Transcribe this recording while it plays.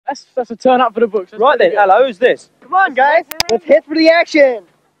That's a turn up for the books. That's right then, hello, who's this? Come on, guys, let's head for the action.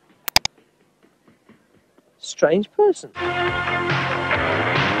 Strange person.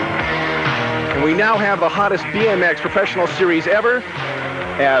 And we now have the hottest BMX professional series ever,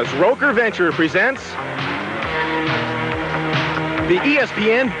 as Loncarevich presents the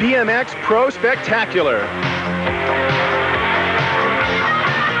ESPN BMX Pro Spectacular.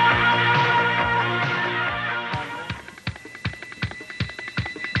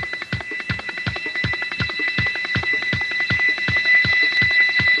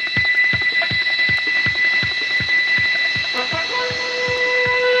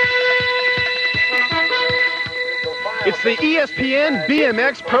 It's the ESPN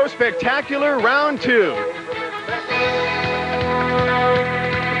BMX Pro Spectacular Round 2.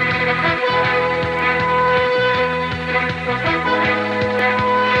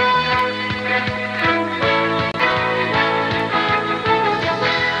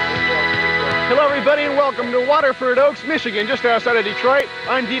 Hello everybody and welcome to Waterford Oaks, Michigan, just outside of Detroit.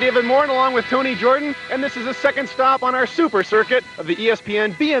 I'm D. David Moore along with Tony Jordan, and this is the second stop on our super circuit of the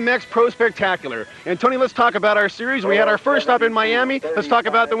ESPN BMX Pro Spectacular. And Tony, let's talk about our series. We had our first stop in Miami. Let's talk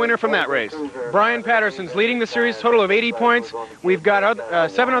about the winner from that race. Brian Patterson's leading the series, total of 80 points. We've got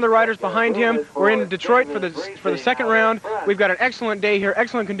 7 other riders behind him. We're in Detroit for the second round. We've got an excellent day here,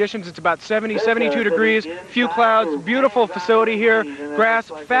 excellent conditions. It's about 70, 72 degrees, few clouds, beautiful facility here, grass,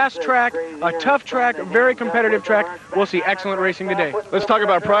 fast track, a tough track, very competitive track. We'll see excellent racing today. Let's talk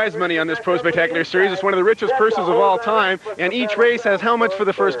about prize money on this Pro Spectacular series. It's one of the richest purses of all time, and each race has how much for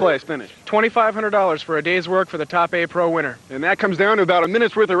the first place finish? $2,500 for a day's work for the top A Pro winner. And that comes down to about a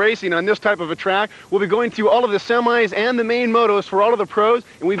minute's worth of racing on this type of a track. We'll be going through all of the semis and the main motos for all of the pros,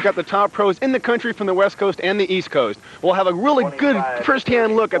 and we've got the top pros in the country from the West Coast and the East Coast. We'll have a really good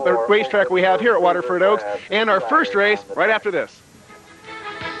first-hand look at the racetrack we have here at Waterford Oaks, and our first race right after this.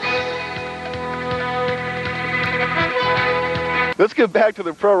 Let's get back to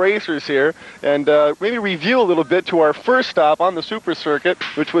the pro racers here and maybe review a little bit to our first stop on the super circuit,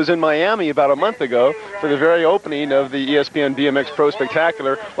 which was in Miami about a month ago for the very opening of the ESPN BMX Pro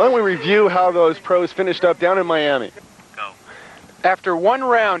Spectacular. Why don't we review how those pros finished up down in Miami? After one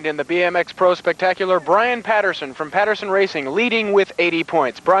round in the BMX Pro Spectacular, Brian Patterson from Patterson Racing leading with 80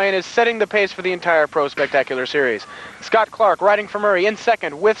 points. Brian is setting the pace for the entire Pro Spectacular series. Scott Clark riding for Murray in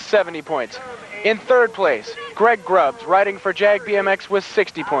second with 70 points. In third place, Greg Grubbs riding for Jag BMX with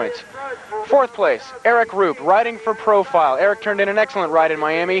 60 points. Fourth place, Eric Rupe riding for Profile. Eric turned in an excellent ride in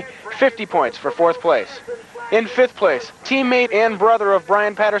Miami, 50 points for fourth place. In fifth place, teammate and brother of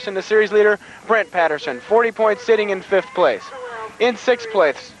Brian Patterson, the series leader, Brent Patterson, 40 points sitting in fifth place. In sixth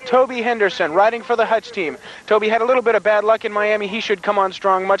place, Toby Henderson riding for the Hutch team. Toby had a little bit of bad luck in Miami. He should come on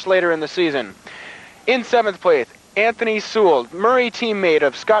strong much later in the season. In seventh place, Anthony Sewell, Murray teammate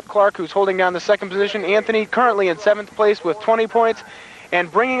of Scott Clark, who's holding down the second position. Anthony currently in seventh place with 20 points. And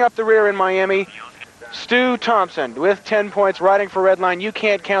bringing up the rear in Miami, Stu Thompson with 10 points riding for Redline. You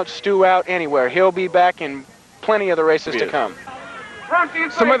can't count Stu out anywhere. He'll be back in plenty of the races to come.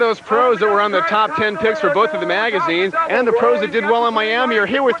 Some of those pros that were on the top 10 picks for both of the magazines and the pros that did well in Miami are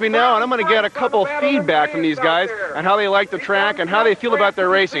here with me now, and I'm going to get a couple feedback from these guys on how they like the track and how they feel about their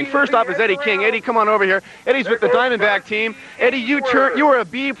racing. First off is Eddy King. Eddy, come on over here. Eddy's with the Diamondback team. Eddy, you were a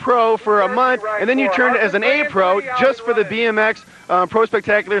B Pro for a month, and then you turned as an A Pro just for the BMX Pro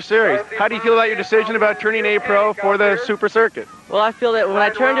Spectacular Series. How do you feel about your decision about turning A Pro for the Super Circuit? Well, I feel that when I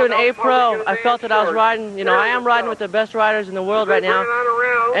turned to an A Pro, I felt that I was riding, I am riding with the best riders in the world right now.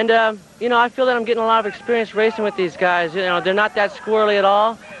 And, I feel that I'm getting a lot of experience racing with these guys. They're not that squirrely at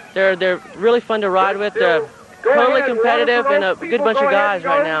all. They're really fun to ride with. They're totally competitive and a good bunch of guys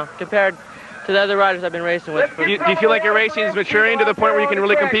right now compared to the other riders I've been racing with. Do you feel like your racing is maturing to the point where you can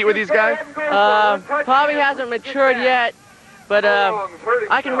really compete with these guys? Probably hasn't matured yet. But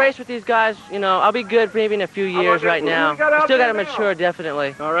I can race with these guys, I'll be good maybe in a few years right now. I still got to mature,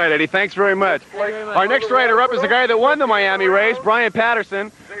 definitely. All right, Eddy, thanks very much. Our next rider up is the guy that won the Miami race, Brian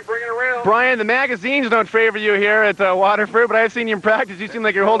Patterson. Brian, the magazines don't favor you here at Waterford, but I've seen you in practice. You seem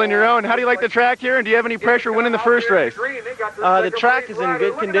like you're holding your own. How do you like the track here, and do you have any pressure winning the first race? The track is in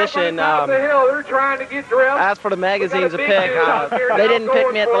good condition. As for the magazines to pick, they didn't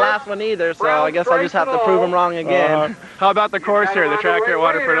pick me at the last one either, so I guess I'll just have to prove them wrong again. How about the course here, the track here at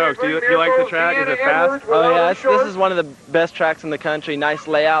Waterford Oaks? Do you like the track? Is it fast? Oh yeah, this is one of the best tracks in the country. Nice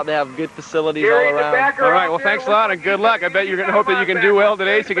layout. They have good facilities all around. All right, well thanks a lot and good luck. I bet you're going to hope that you can do well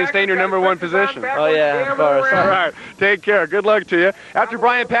today so you can stay in your #1 position. Oh yeah, of course. All right, take care. Good luck to you. After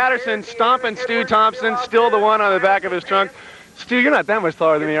Brian Patterson, Stompin' Stu Thompson, still the one on the back of his trunk. Stu, you're not that much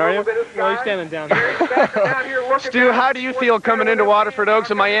taller than me, are you? No, you're standing down here. Stu, how do you feel coming into Waterford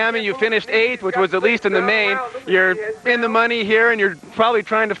Oaks in Miami? You finished 8th, which was at least in the main. You're in the money here, and you're probably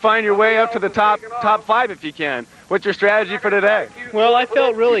trying to find your way up to the top 5 if you can. What's your strategy for today? Well, I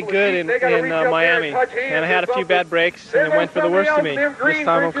felt really good in Miami, and I had a few bad breaks, and it went for the worst of me. This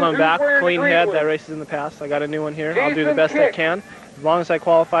time I'm coming back, clean head. That race is in the past. I got a new one here. I'll do the best I can. As long as I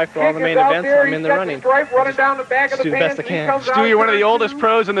qualify for all the main events, I'm in the running. Just do the best I can. Stu, you're one of the oldest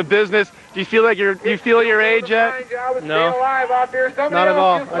pros in the business. Do you feel like your age yet? No, not at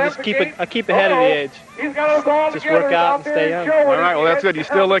all. I keep ahead of the age. Just work out and stay young. All right, well, that's good. You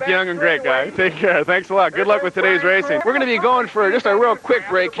still look young and great, guy. Take care. Thanks a lot. Good luck with today's racing. We're going to be going for just a real quick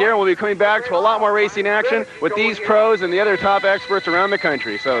break here, and we'll be coming back to a lot more racing action with these pros and the other top experts around the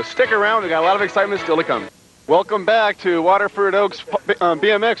country. So stick around. We've got a lot of excitement still to come. Welcome back to Waterford Oaks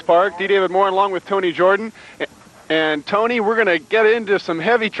BMX Park. D. David Moore along with Tony Jordan. And Tony, we're going to get into some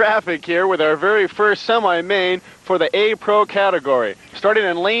heavy traffic here with our very first semi-main for the A Pro category. Starting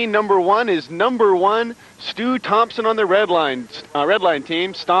in lane number 1 is number 1, Stu Thompson on the red line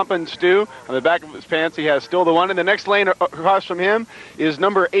team. Stompin' Stu. On the back of his pants, he has still the 1. In the next lane across from him is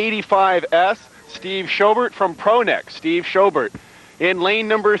number 85S, Steve Schobert from Pronex. Steve Schobert. In lane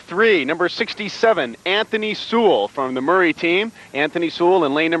number 3, number 67, Anthony Sewell from the Murray team. Anthony Sewell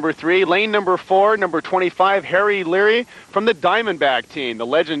in lane number 3. Lane number 4, number 25, Harry Leary from the Diamondback team, the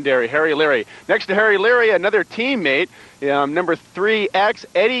legendary Harry Leary. Next to Harry Leary, another teammate, number 3X,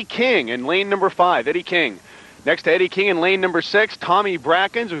 Eddy King in lane number 5, Eddy King. Next to Eddy King in lane number 6, Tommy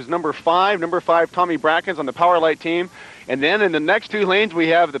Brackens, who's number 5, Tommy Brackens on the Powerlight team. And then in the next 2 lanes, we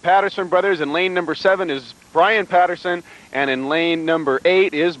have the Patterson brothers. In lane number 7 is Brian Patterson, and in lane number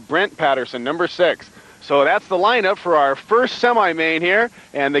 8 is Brent Patterson, number 6. So that's the lineup for our first semi-main here,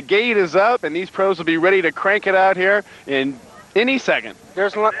 and the gate is up, and these pros will be ready to crank it out here in any second.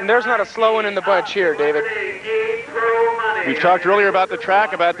 There's not a slow one in the bunch here, David. We've talked earlier about the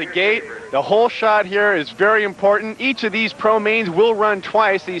track, about the gate. The whole shot here is very important. Each of these pro mains will run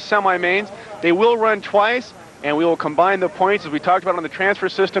twice, these semi-mains. They will run twice, and we will combine the points, as we talked about on the transfer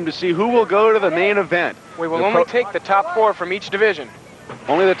system, to see who will go to the main event. We will only take the top 4 from each division.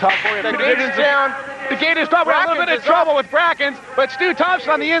 Only the top 4. The gate is down. The gate is dropping. A little bit of trouble with Brackens, but Stu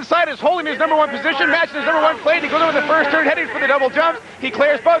Thompson on the inside is holding his number 1 position, matching his number 1 plate. He goes over the first turn, heading for the double jumps. He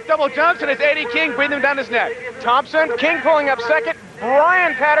clears both double jumps, and it's Eddy King breathing him down his neck. Thompson, King pulling up second.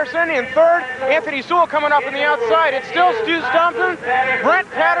 Brian Patterson in third. Anthony Sewell coming up on the outside. It's still Stu Thompson. Brent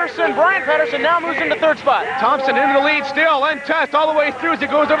Patterson. Brian Patterson now moves into third spot. Thompson into the lead still, untouched all the way through as he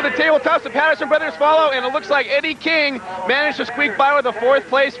goes over the tabletops. The Patterson brothers follow, and it looks like Eddy King managed to squeak by with a 4th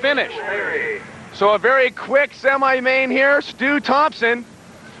place finish. So a very quick semi-main here. Stu Thompson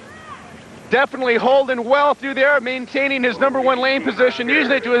definitely holding well through there, maintaining his number 1 lane position,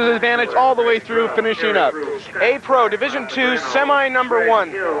 using it to his advantage all the way through, finishing up. A Pro, Division 2, semi number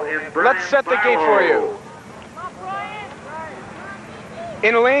 1. Let's set the gate for you.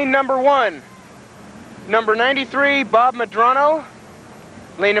 In lane number 1, number 93, Bob Medrano.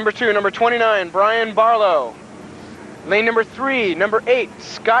 Lane number 2, number 29, Brian Barlow. Lane number 3, number 8,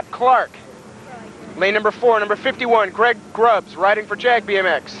 Scott Clark. Lane number 4, number 51, Greg Grubbs, riding for Jag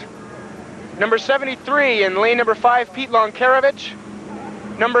BMX. Number 73 in lane number 5, Pete Loncarevich.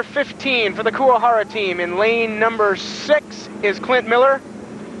 Number 15 for the Kuwahara team in lane number 6 is Clint Miller.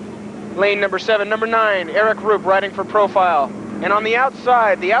 Lane number 7, number 9, Eric Rupe, riding for Profile. And on the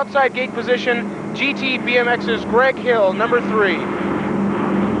outside gate position, GT BMX's Greg Hill, number 3.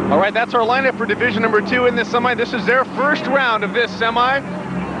 All right, that's our lineup for division number 2 in this semi. This is their first round of this semi.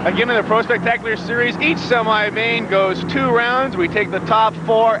 Again, in the Pro Spectacular Series, each semi-main goes 2 rounds. We take the top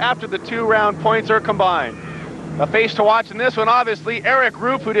 4 after the 2-round points are combined. A face to watch in this one, obviously, Eric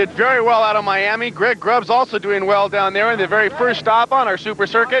Rupe, who did very well out of Miami. Greg Grubbs also doing well down there in the very first stop on our super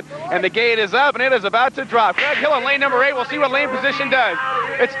circuit. And the gate is up, and it is about to drop. Greg Hill in lane number 8. We'll see what lane position does.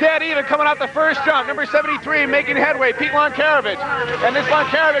 It's dead even coming off the first jump. Number 73 making headway, Pete Loncarevich. And this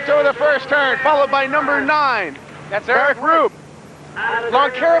Loncarevich over the first turn, followed by number 9. That's Eric Rupe.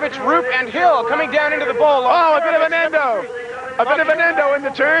 Loncarevich, Rupe, and Hill coming down into the bowl. Oh, a bit of an endo. A bit of an endo in the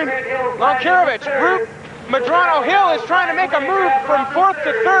turn. Loncarevich, Rupe, Medrano, Hill is trying to make a move from 4th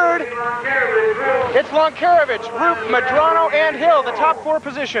to 3rd. It's Loncarevich, Rupe, Medrano, and Hill, the top 4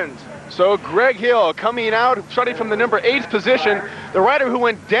 positions. So Greg Hill coming out, starting from the number 8th position. The rider who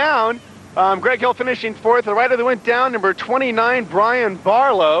went down, Greg Hill finishing 4th. The rider that went down, number 29, Brian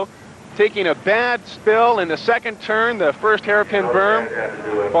Barlow, taking a bad spill in the second turn, the first hairpin berm.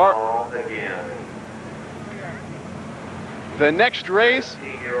 The next race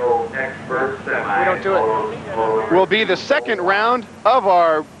will be the second round of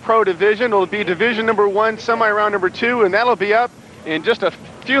our pro division. It'll be division number 1, semi-round number 2, and that'll be up in just a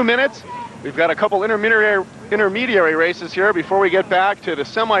few minutes. We've got a couple intermediary races here before we get back to the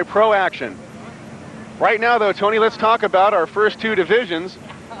semi-pro action. Right now, though, Tony, let's talk about our first 2 divisions,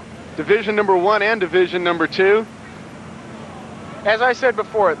 division number 1 and division number 2. As I said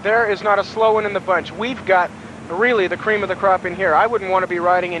before, there is not a slow one in the bunch. We've got really the cream of the crop in here. I wouldn't want to be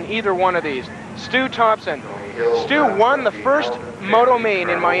riding in either one of these. Stu Thompson. Stu won the first Moto Main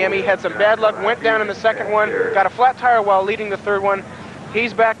in Miami, had some bad luck, went down in the second one, got a flat tire while leading the third one.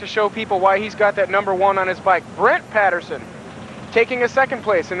 He's back to show people why he's got that number 1 on his bike. Brent Patterson taking a second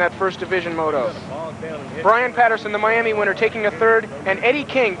place in that first division moto. Brian Patterson, the Miami winner, taking a third, and Eddy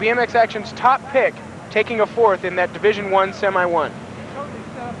King, BMX Action's top pick, taking a fourth in that Division 1 Semi-1.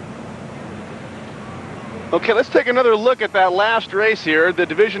 Okay, let's take another look at that last race here, the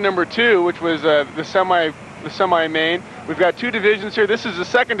division number 2, which was the semi-main. We've got 2 divisions here. This is the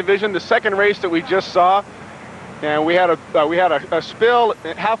second division, the second race that we just saw. And we had a spill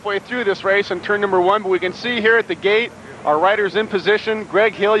halfway through this race in turn number 1, but we can see here at the gate our riders in position.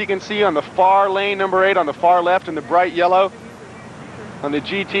 Greg Hill, you can see on the far lane number 8 on the far left in the bright yellow on the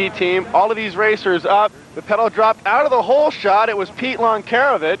GT team. All of these racers up. The pedal dropped out of the hole shot. It was Pete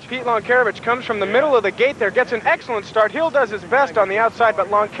Loncarevich. Pete Loncarevich comes from the middle of the gate there, gets an excellent start. Hill does his best on the outside, but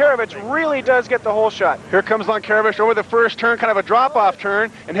Loncarevich really does get the hole shot. Here comes Loncarevich over the first turn, kind of a drop-off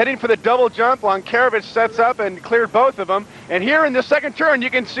turn, and heading for the double jump. Loncarevich sets up and cleared both of them. And here in the second turn, you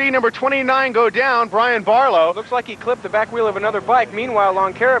can see number 29 go down, Brian Barlow. Looks like he clipped the back wheel of another bike. Meanwhile,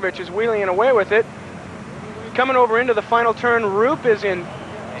 Loncarevich is wheeling away with it. Coming over into the final turn, Rupe is in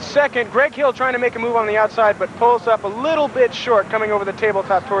second. Greg Hill trying to make a move on the outside, but pulls up a little bit short coming over the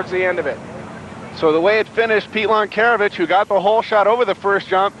tabletop towards the end of it. So the way it finished, Pete Loncarevich, who got the hole shot over the first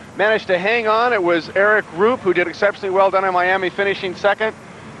jump, managed to hang on. It was Eric Rupe, who did exceptionally well down in Miami, finishing second.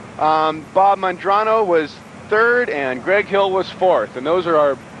 Bob Mondrano was third, and Greg Hill was fourth. And those are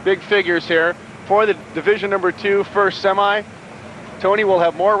our big figures here for the division number 2 first semi. Tony will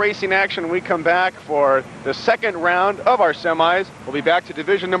have more racing action when we come back for the second round of our semis. We'll be back to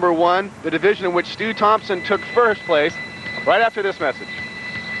division number 1, the division in which Stu Thompson took first place, right after this message.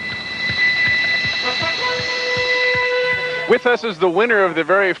 With us is the winner of the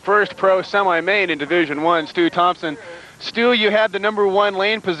very first pro semi-main in Division 1, Stu Thompson. Stu, you had the number 1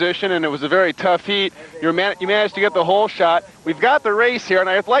 lane position, and it was a very tough heat. You managed to get the hole shot. We've got the race here, and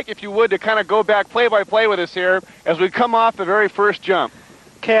I'd like, if you would, to kind of go back play-by-play with us here as we come off the very first jump.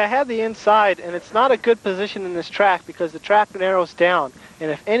 Okay, I had the inside, and it's not a good position in this track because the track narrows down. And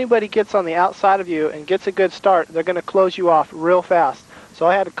if anybody gets on the outside of you and gets a good start, they're going to close you off real fast. So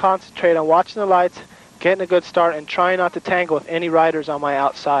I had to concentrate on watching the lights, getting a good start, and trying not to tangle with any riders on my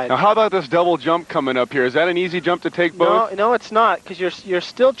outside. Now, how about this double jump coming up here? Is that an easy jump to take both? No, it's not, because you're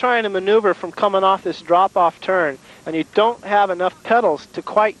still trying to maneuver from coming off this drop-off turn, and you don't have enough pedals to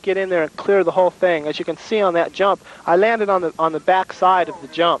quite get in there and clear the whole thing. As you can see on that jump, I landed on the back side of the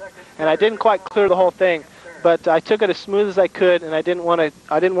jump, and I didn't quite clear the whole thing. But I took it as smooth as I could, and I didn't want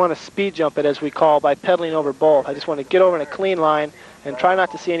to speed jump it, as we call, by pedaling over both. I just want to get over in a clean line and try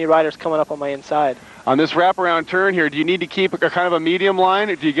not to see any riders coming up on my inside. On this wraparound turn here, do you need to keep a kind of a medium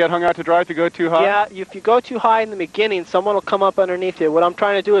line, or do you get hung out to dry if you go too high? Yeah, if you go too high in the beginning, someone will come up underneath you. What I'm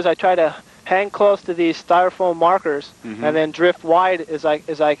trying to do is I try to hang close to these styrofoam markers and then drift wide as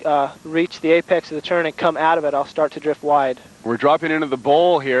I reach the apex of the turn and come out of it. I'll start to drift wide. We're dropping into the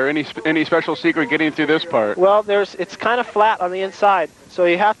bowl here. Any special secret getting through this part? Well, it's kind of flat on the inside, so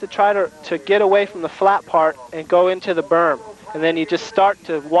you have to try to get away from the flat part and go into the berm. And then you just start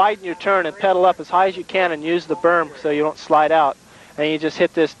to widen your turn and pedal up as high as you can and use the berm so you don't slide out. And you just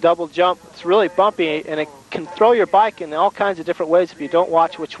hit this double jump. It's really bumpy, and it can throw your bike in all kinds of different ways if you don't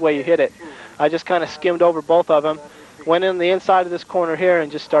watch which way you hit it. I just kind of skimmed over both of them, went in the inside of this corner here,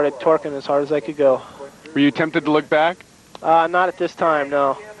 and just started torquing as hard as I could go. Were you tempted to look back? Not at this time,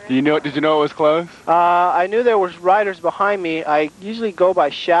 no. Did you know it was close? I knew there was riders behind me. I usually go by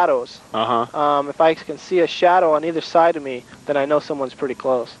shadows. If I can see a shadow on either side of me, then I know someone's pretty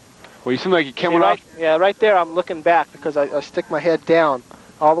close. Well, you seem like you came off. Yeah, right there I'm looking back because I stick my head down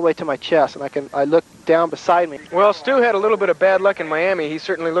all the way to my chest, and I look down beside me. Well, Stu had a little bit of bad luck in Miami. He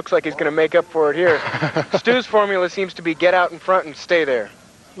certainly looks like he's going to make up for it here. Stu's formula seems to be get out in front and stay there.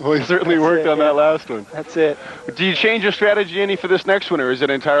 Well, he certainly worked on that last one. That's it. Do you change your strategy any for this next one, or is it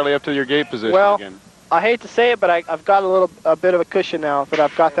entirely up to your gate position again? I hate to say it, but I've got a bit of a cushion now that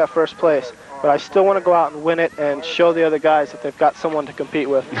I've got that first place. But I still want to go out and win it and show the other guys that they've got someone to compete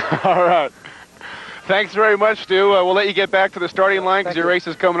with. All right. Thanks very much, Stu. We'll let you get back to the starting line because your race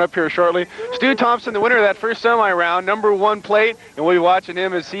is coming up here shortly. Stu Thompson, the winner of that first semi-round, #1 plate, and we'll be watching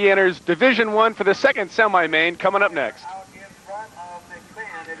him as he enters Division I for the second semi-main coming up next. Out in front of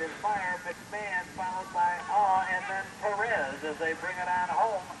McMahon, it is Fire, McMahon, followed by Awe, and then Perez as they bring it on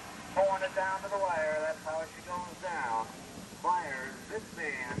home, pulling it down to the wire. That's how she goes down. Fire,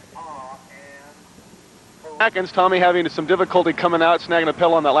 McMahon, Awe, and Brackens, Tommy having some difficulty coming out, snagging a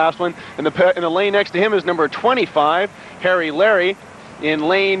pedal on that last one. In the lane next to him is number 25, Harry Leary. In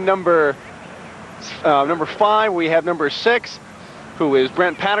lane number 5, we have number 6, who is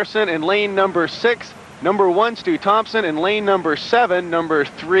Brent Patterson. In lane number 6, number 1, Stu Thompson. In lane number 7, number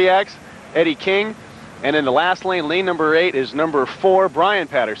 3X, Eddy King. And in the last lane, lane number 8, is number 4, Brian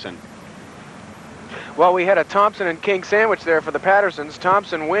Patterson. Well, we had a Thomsen and King sandwich there for the Pattersons.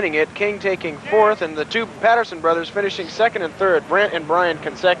 Thomsen winning it, King taking 4th, and the two Patterson brothers finishing 2nd and 3rd, Brent and Brian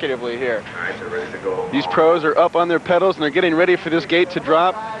consecutively here. all right, they're ready to go. These pros are up on their pedals and they're getting ready for this gate to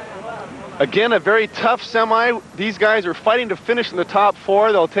drop. Again, a very tough semi. These guys are fighting to finish in the top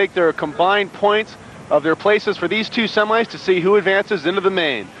 4. They'll take their combined points of their places for these two semis to see who advances into the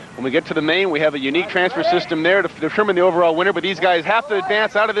main. When we get to the main, we have a unique transfer system there to determine the overall winner, but these guys have to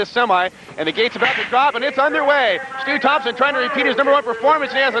advance out of this semi, and the gate's about to drop, and it's underway. Stu Thompson trying to repeat his #1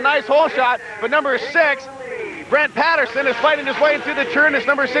 performance, and he has a nice hole shot, but number 6, Brent Patterson, is fighting his way through the turn. It's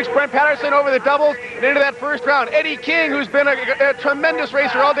number 6, Brent Patterson, over the doubles and into that first round. Eddy King, who's been a tremendous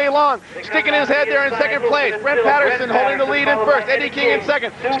racer all day long, sticking his head there in 2nd place. Brent Patterson holding the lead in 1st. Eddy King in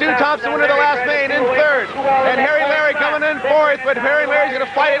 2nd. Stu Thompson winning the last main in 3rd. And Harry Leary coming in 4th, but Harry Leary's going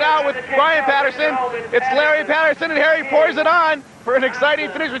to fight it out with Brian Patterson. It's Larry Patterson, and Harry pours it on for an exciting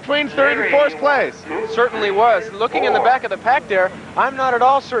finish between 3rd and 4th place. Certainly was. Looking in the back of the pack there, I'm not at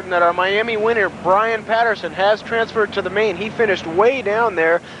all certain that our Miami winner, Brian Patterson, has transferred to the main. He finished way down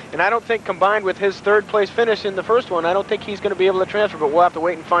there, and I don't think, combined with his 3rd place finish in the first one, I don't think he's going to be able to transfer, but we'll have to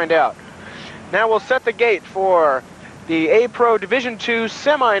wait and find out. Now we'll set the gate for the A-Pro Division II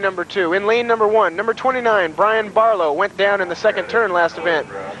Semi number 2. In lane number 1, number 29, Brian Barlow, went down in the 2nd turn last event.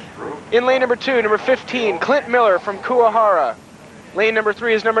 In lane number 2, number 15, Clint Miller from Kuahara. Lane number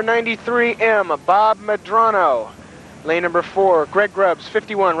 3 is number 93M, Bob Medrano. Lane number 4, Greg Grubbs,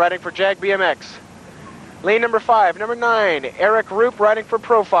 51, riding for Jag BMX. Lane number 5, number 9, Eric Rupe, riding for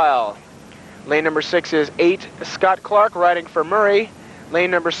Profile. Lane number 6 is 8, Scott Clark, riding for Murray.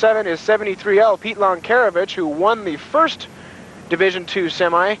 Lane number 7 is 73L, Pete Loncarevich, who won the first Division II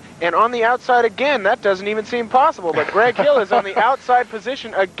semi. And on the outside again, that doesn't even seem possible, but Greg Hill is on the outside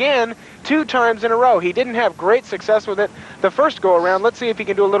position again 2 times in a row. He didn't have great success with it the first go-around. Let's see if he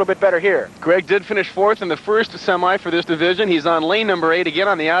can do a little bit better here. Greg did finish 4th in the first semi for this division. He's on lane number 8 again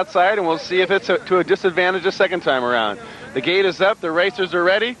on the outside, and we'll see if it's to a disadvantage the second time around. The gate is up, the racers are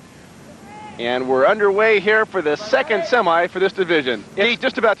ready, and we're underway here for the second semi for this division. Gate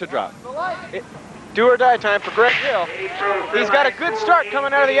just about to drop. Do or die time for Greg Hill. He's got a good start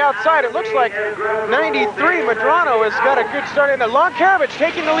coming out of the outside. It looks like 93 Medrano has got a good start in there. Loncarevich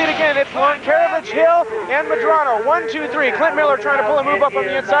taking the lead again. It's Loncarevich, Hill, and Medrano. 1, 2, 3. Clint Miller trying to pull a move up on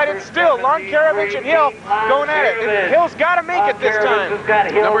the inside. It's still Loncarevich and Hill going at it. And Hill's got to make it this time.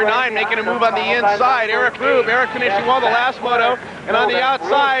 Number 9 making a move on the inside. Eric Rube. Eric finishing well the last moto. And on the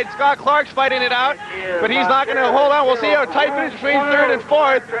outside, Scott Clark's fighting it out, but he's not going to hold on. We'll see how tight finish between 3rd and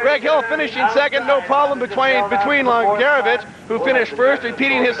 4th. Greg Hill finishing 2nd, no problem between Loncarevich, who finished 1st,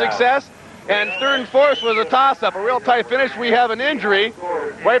 repeating his success, and 3rd and 4th was a toss-up, a real tight finish. We have an injury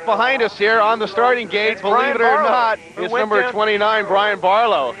right behind us here on the starting gate. Believe it or not, it's number 29, Brian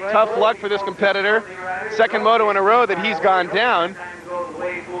Barlow. Tough luck for this competitor. 2nd moto in a row that he's gone down.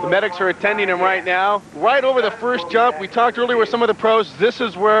 The medics are attending him right now. Right over the first jump, we talked earlier with some of the pros, this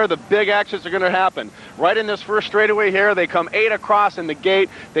is where the big actions are going to happen. Right in this first straightaway here, they come 8 across in the gate,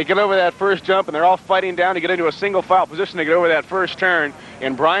 they get over that first jump, and they're all fighting down to get into a single file position to get over that first turn,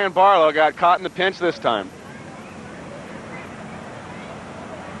 and Brian Barlow got caught in the pinch this time.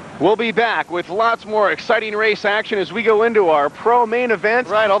 We'll be back with lots more exciting race action as we go into our pro main event.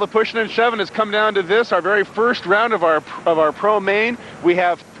 Right, all the pushing and shoving has come down to this, our very first round of our pro main. We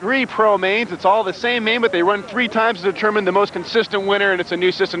have 3 pro mains. It's all the same main, but they run 3 times to determine the most consistent winner, and it's a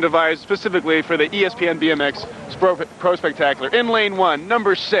new system devised specifically for the ESPN BMX Pro Spectacular. In lane 1,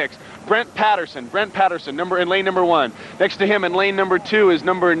 number 6, Brent Patterson. Brent Patterson, in lane number 1. Next to him in lane number 2 is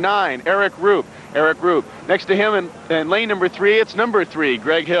number 9, Eric Rupe. Eric Rupe. Next to him in lane number 3, it's number 3,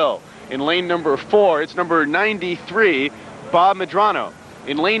 Greg Hill. In lane number 4, it's number 93, Bob Medrano.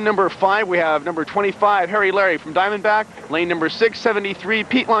 In lane number 5, we have number 25, Harry Leary from Diamondback. Lane number 6, 73,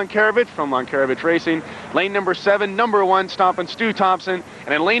 Pete Loncarevich from Loncarevich Racing. Lane number 7, number 1, Stompin' Stu Thompson.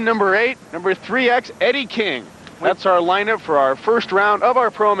 And in lane number 8, number 3X, Eddy King. That's our lineup for our first round of our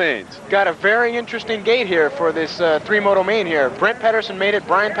pro mains. Got a very interesting gate here for this three-moto main here. Brent Patterson made it.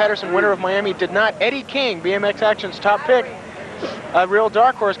 Brian Patterson, winner of Miami, did not. Eddy King, BMX Action's top pick. A real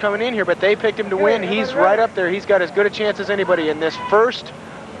dark horse coming in here, but they picked him to win. He's right up there. He's got as good a chance as anybody in this first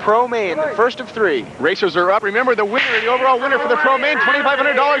pro main, the first of 3. Racers are up. Remember the winner, the overall winner for the pro main,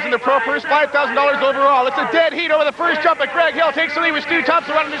 $2,500 in the pro purse, $5,000 overall. It's a dead heat over the first jump, but Greg Hill takes the lead with Stu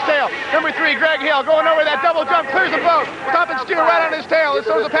Thompson right on his tail. Number 3, Greg Hill going over that double jump, clears the boat. Stompin' Stu right on his tail, and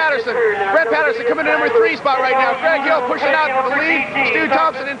so is Patterson. Brent Patterson coming in number 3 spot right now. Greg Hill pushing out for the lead. Stu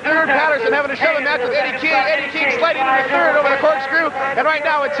Thompson in 3rd. Patterson having a shoving match with Eddy King. Eddy King sliding into 3rd over the corkscrew. And right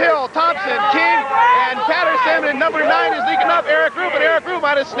now it's Hill, Thompson, King, and Patterson. And number 9 is leaking up Eric Rupe, and Eric Rupe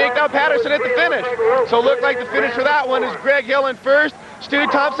might have sneaked out Patterson at the finish. So look like the finish for that one is Greg Hill in 1st, Stu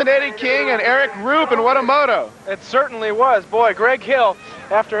Thompson, Eddy King, and Eric Rupe, and what a moto. It certainly was. Boy, Greg Hill,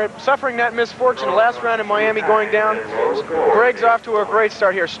 after suffering that misfortune last round in Miami going down, Greg's off to a great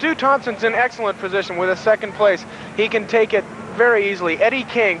start here. Stu Thompson's in excellent position with a 2nd place. He can take it very easily. Eddy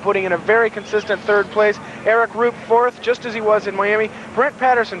King putting in a very consistent 3rd place. Eric Rupe 4th, just as he was in Miami. Brent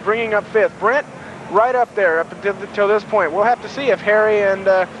Patterson bringing up 5th. Brent right up there up until this point. We'll have to see if Harry and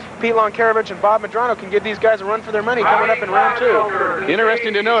Pete Loncarevich and Bob Medrano can give these guys a run for their money coming up in round 2.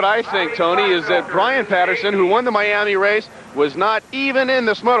 Interesting to note, I think, Tony, is that Brian Patterson, who won the Miami race, was not even in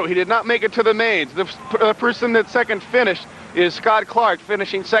this moto. He did not make it to the mains. The person that 2nd finished is Scott Clark,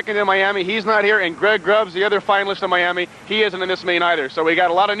 finishing 2nd in Miami. He's not here, and Greg Grubbs, the other finalist in Miami, he isn't in this main either. So we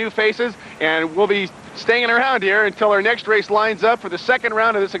got a lot of new faces, and we'll be staying around here until our next race lines up for the 2nd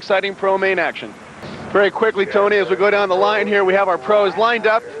round of this exciting pro main action. Very quickly, Tony, as we go down the line here, we have our pros lined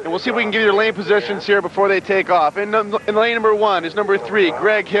up, and we'll see if we can give you their lane positions here before they take off. In lane number 1 is number 3,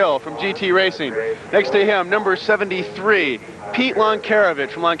 Greg Hill from GT Racing. Next to him, number 73, Pete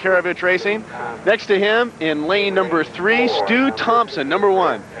Loncarevich from Loncarevich Racing. Next to him, in lane number 3, Stu Thompson, number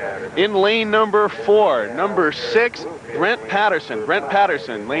 1. In lane number 4, number 6, Brent Patterson. Brent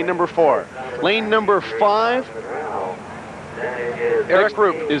Patterson, lane number 4. Lane number 5, Eric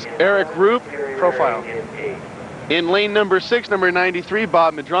Rupe. Is Eric Rupe. Profile. In lane number 6, number 93,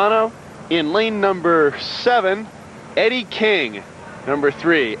 Bob Medrano. In lane number 7, Eddy King, number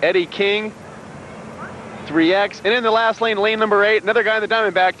 3. Eddy King, 3X. And in the last lane, lane number 8, another guy in the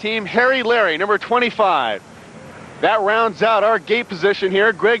Diamondback team, Harry Leary, number 25. That rounds out our gate position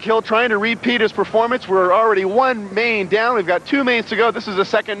here. Greg Hill trying to repeat his performance. We're already 1 main down. We've got 2 mains to go. This is the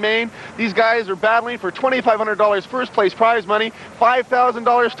 2nd main. These guys are battling for $2,500 first place prize money,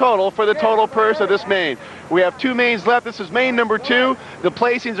 $5,000 total for the total purse of this main. We have 2 mains left. This is main number 2. The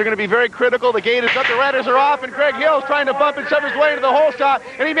placings are going to be very critical. The gate is up, the riders are off, and Greg Hill is trying to bump and shove his way into the hole shot,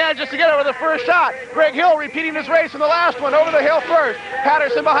 and he manages to get over the first shot. Greg Hill repeating his race in the last one, over the hill first.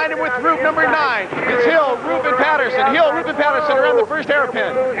 Patterson behind him with Rupe, number 9. It's Hill, Rupe, and Patterson. Hill, Rupe, and Patterson around the first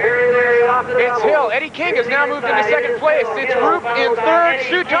hairpin. It's Hill. Eddy King has now moved into 2nd place. It's Rupe in 3rd.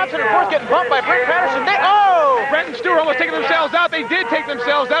 Stu Thompson, of course, getting bumped by Brent Patterson. Brent and Stu are almost taking themselves out. They did take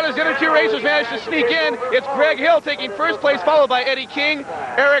themselves out as the other 2 racers managed to sneak in. It's Greg Hill taking first place, followed by Eddy King,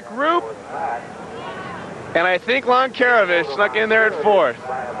 Eric Rupe, and I think Loncarevich snuck in there at 4th.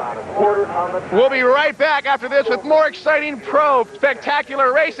 We'll be right back after this with more exciting pro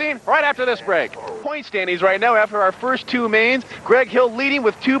spectacular racing right after this break. Point standings right now after our first 2 mains. Greg Hill leading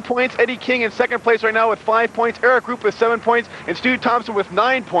with 2 points. Eddy King in 2nd place right now with 5 points. Eric Rupe with 7 points. And Stu Thompson with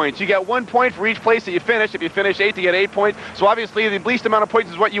 9 points. You get 1 point for each place that you finish. If you finish 8th, you get 8 points. So obviously the least amount of points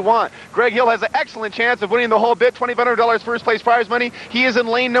is what you want. Greg Hill has an excellent chance of winning the whole bit. $2,500 first place prize money. He is in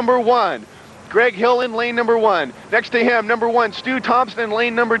lane number 1. Greg Hill in lane number 1. Next to him, number 1, Stu Thompson in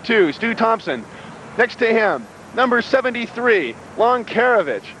lane number 2. Stu Thompson. Next to him, number 73,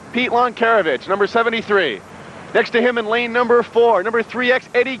 Loncarevich. Pete Loncarevich, number 73. Next to him in lane number 4, number 3X,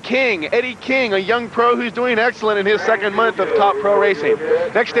 Eddy King. Eddy King, a young pro who's doing excellent in his 2nd month of top pro racing.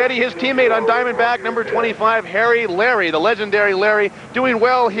 Next to Eddy, his teammate on Diamondback, number 25, Harry Leary, the legendary Leary, doing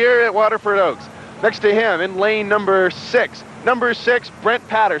well here at Waterford Oaks. Next to him in lane number 6, number 6, Brent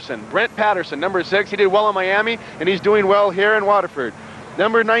Patterson. Brent Patterson, number 6. He did well in Miami, and he's doing well here in Waterford.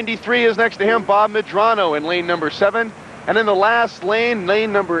 Number 93 is next to him, Bob Medrano in lane number 7. And in the last lane,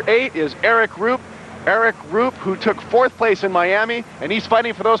 lane number 8, is Eric Rupe. Eric Rupe, who took 4th place in Miami, and he's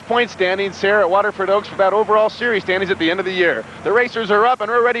fighting for those point standings here at Waterford Oaks for that overall series standings at the end of the year. The racers are up, and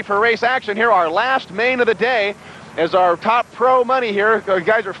we're ready for race action here, our last main of the day. as our top pro money here. The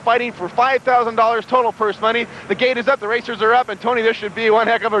guys are fighting for $5,000 total purse money. The gate is up, the racers are up, and Tony, this should be one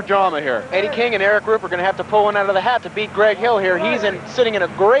heck of a drama here. Eddy King and Eric Rupe are going to have to pull one out of the hat to beat Greg Hill here. He's sitting in a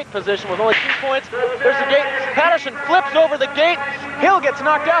great position with only 2 points. There's the gate. Patterson flips over the gate. Hill gets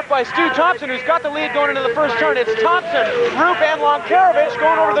knocked out by Stu Thompson, who's got the lead going into the first turn. It's Thomsen, Rupe, and Loncarevich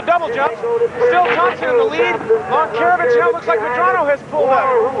going over the double jump. Still Thomsen in the lead. Loncarevich now looks like Medrano has pulled up.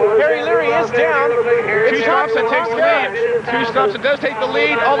 Harry Leary is down. Stu Thompson takes the lead. Stu Thompson does take the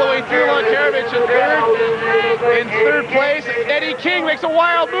lead all the way through. Loncarevich in third. In third place, Eddy King makes a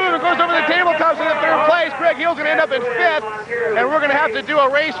wild move and goes over the table. Thompson in third place. Greg Hill's going to end up in 5th. And we're going to have to do a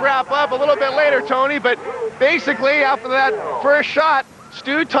race wrap up a little bit later, Tony. But basically, after that first shot,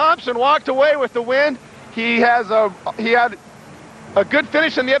 Stu Thompson walked away with the win. He had a good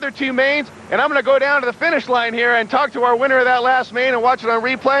finish in the other 2 mains, and I'm going to go down to the finish line here and talk to our winner of that last main and watch it on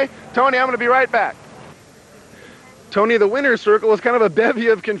replay. Tony, I'm going to be right back. Tony, the winner's circle was kind of a bevy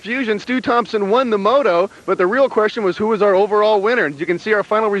of confusion. Stu Thompson won the moto, but the real question was who was our overall winner. And you can see our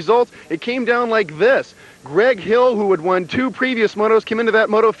final results. It came down like this. Greg Hill, who had won 2 previous motos, came into that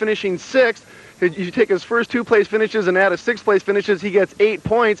moto finishing 6th. You take his first 2 place finishes and add his 6th place finishes, he gets 8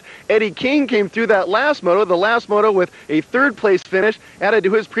 points. Eddy King came through that last moto, with a 3rd place finish, added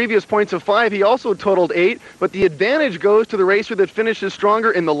to his previous points of 5. He also totaled 8, but the advantage goes to the racer that finishes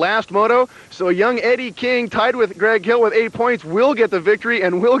stronger in the last moto. So young Eddy King, tied with Greg Hill with 8 points, will get the victory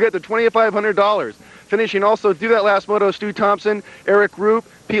and will get the $2,500. Finishing also through that last moto, Stu Thompson, Eric Rupe,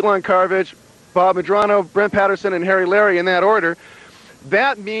 Pete Loncarevich, Bob Medrano, Brent Patterson, and Harry Leary in that order.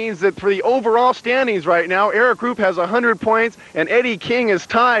 That means that for the overall standings right now, Eric Rupe has 100 points, and Eddy King is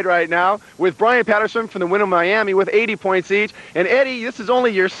tied right now with Brian Patterson from the win of Miami with 80 points each. And Eddy, this is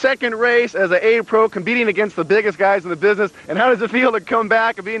only your 2nd race as an A-Pro, competing against the biggest guys in the business. And how does it feel to come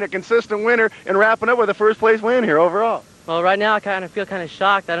back and being a consistent winner and wrapping up with a 1st place win here overall? Well, right now I kind of feel kind of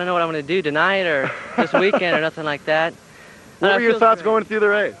shocked. I don't know what I'm going to do tonight or this weekend or nothing like that. What were your thoughts going through the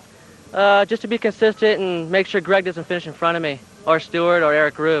race? Just to be consistent and make sure Greg doesn't finish in front of me, or Stewart, or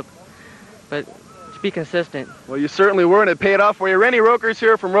Eric Rupe. But to be consistent. Well, you certainly were, and it paid off for you. Rennie Roker's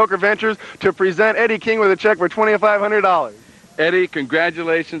here from Roker Ventures to present Eddy King with a check for $2,500. Eddy,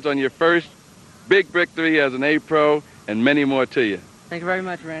 congratulations on your first big victory as an A-Pro, and many more to you. Thank you very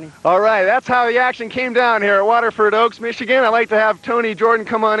much, Randy. All right, that's how the action came down here at Waterford Oaks, Michigan. I'd like to have Tony Jordan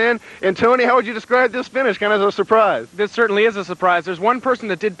come on in. And Tony, how would you describe this finish? Kind of a surprise. This certainly is a surprise. There's one person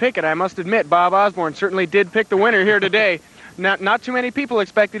that did pick it, I must admit. Bob Osborne certainly did pick the winner here today. Not too many people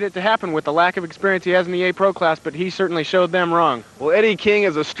expected it to happen with the lack of experience he has in the A-Pro class, but he certainly showed them wrong. Well, Eddy King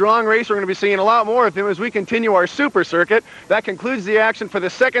is a strong racer. We're going to be seeing a lot more of him as we continue our super circuit. That concludes the action for the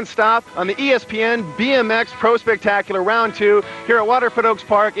 2nd stop on the ESPN BMX Pro Spectacular Round 2 here at Waterford Oaks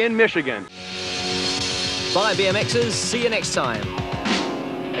Park in Michigan. Bye, BMXers. See you next time.